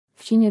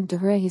Fqinjët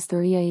dëhre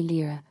Historia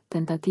Ilire,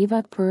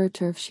 tentativat për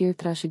të fshirë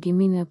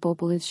trashëgiminë e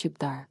popullit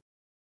shqiptar.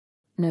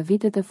 Në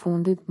vitet e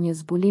fundit, një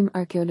zbulim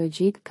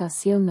arkeologjik ka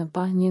sjellë në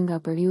pah një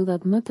nga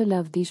periudhat më të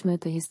lavdishme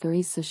të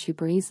historisë së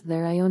Shqipërisë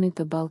dhe rajonit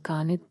të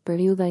Ballkanit,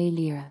 periudha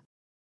Ilire.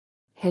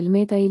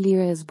 Helmeta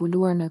ilire e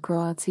zbuluar në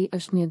Kroaci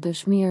është një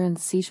dëshmi e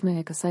rëndësishme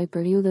e kësaj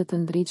periudhe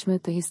të ndritshme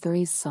të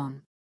historisë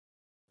sonë.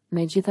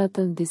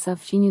 Megjithatë, disa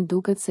fqinjë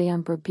duket se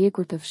janë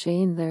përpjekur të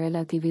fshehin dhe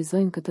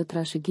relativizojnë këtë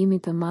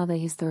trashëgimi të madhe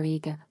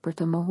historike, për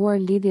të mohuar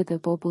lidhjet e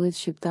popullit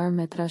shqiptar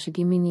me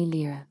trashëgiminë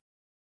ilire.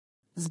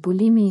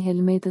 Zbulimi i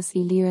helmetës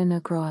ilire në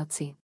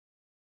Kroaci.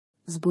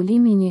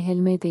 Zbulimi i një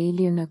helmete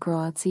ilire në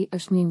Kroaci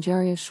është një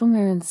ngjarje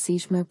shumë e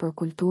rëndësishme për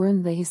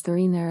kulturën dhe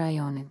historinë e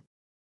rajonit.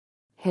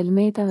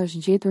 Helmeta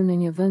është gjetur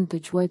në një vend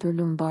të quajtur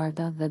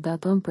Lumbarda dhe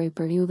daton prej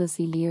periudhës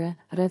ilire,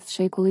 rreth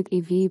shekullit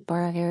i vijë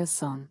para erës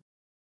sonë.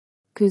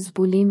 Ky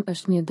zbulim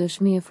është një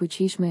dëshmi e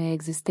fuqishme e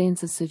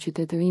ekzistencës së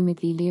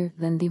qytetërimit ilir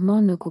dhe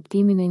ndihmon në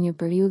kuptimin e një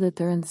periudhe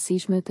të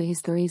rëndësishme të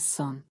historisë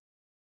sonë.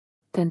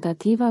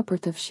 Tentativa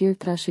për të fshirë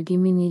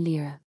trashëgiminë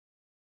ilire.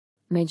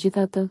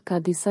 Megjithatë, ka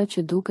disa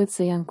që duket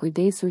se janë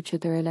kujdesur që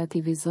të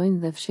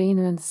relativizojnë dhe fshehin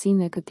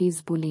rëndësinë e këtij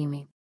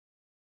zbulimi.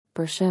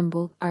 Për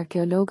shembull,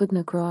 arkeologët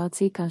në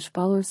Kroaci kanë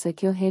shpallur se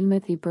kjo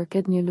helmet i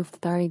përket një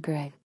luftëtari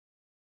grek.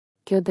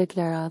 Kjo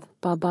deklaratë,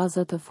 pa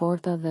baza të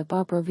forta dhe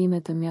pa provime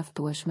të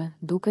mjaftueshme,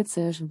 duket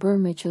se është bërë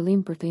me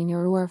qëllim për të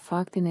injoruar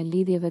faktin e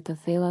lidhjeve të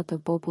thella të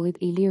popullit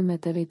ilir me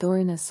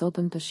territorin e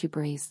sotëm të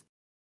Shqipërisë.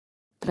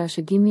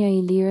 Trashëgimia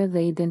ilire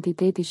dhe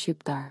identiteti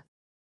shqiptar.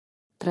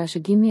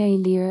 Trashëgimia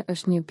ilire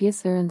është një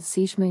pjesë e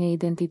rëndësishme e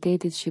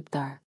identitetit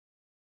shqiptar.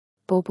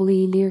 Populli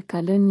ilir ka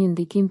lënë një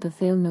ndikim të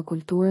thellë në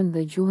kulturën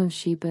dhe gjuhën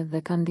shqipe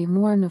dhe ka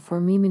ndihmuar në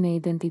formimin e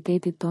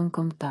identitetit tonë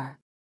kombëtar.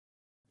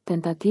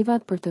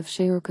 Tentativat për të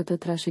fshehur këtë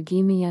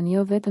trashëgimi janë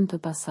jo vetëm të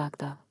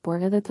pasakta, por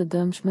edhe të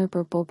dëmshme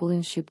për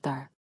popullin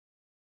shqiptar.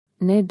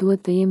 Ne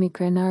duhet të jemi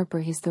krenar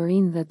për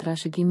historinë dhe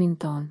trashëgimin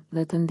tonë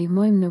dhe të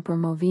ndihmojmë në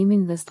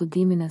promovimin dhe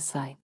studimin e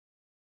saj.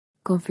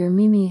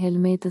 Konfirmimi i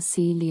helmetës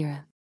si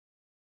ilire.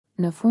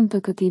 Në fund të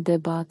këtij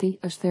debati,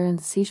 është e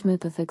rëndësishme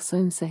të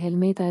theksojmë se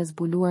helmeta e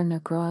zbuluar në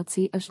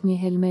Kroaci është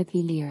një helmet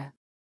ilire.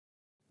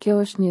 Kjo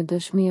është një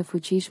dëshmi e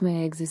fuqishme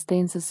e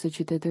ekzistencës së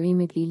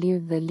qytetërimit ilir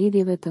dhe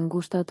lidhjeve të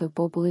ngushta të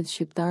popullit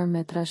shqiptar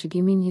me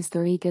trashëgiminë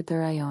historike të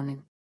rajonit.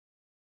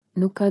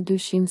 Nuk ka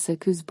dyshim se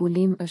ky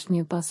zbulim është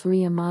një pasuri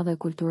e madhe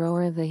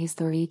kulturore dhe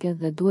historike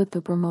dhe duhet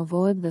të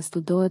promovohet dhe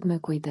studohet me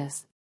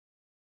kujdes.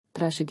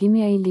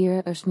 Trashëgimia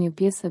ilire është një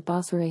pjesë e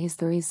pasur e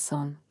historisë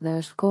sonë dhe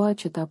është koha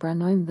që ta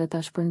pranojmë dhe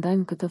ta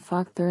shpërndajmë këtë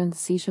fakt të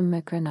rëndësishëm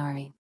me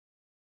krenari.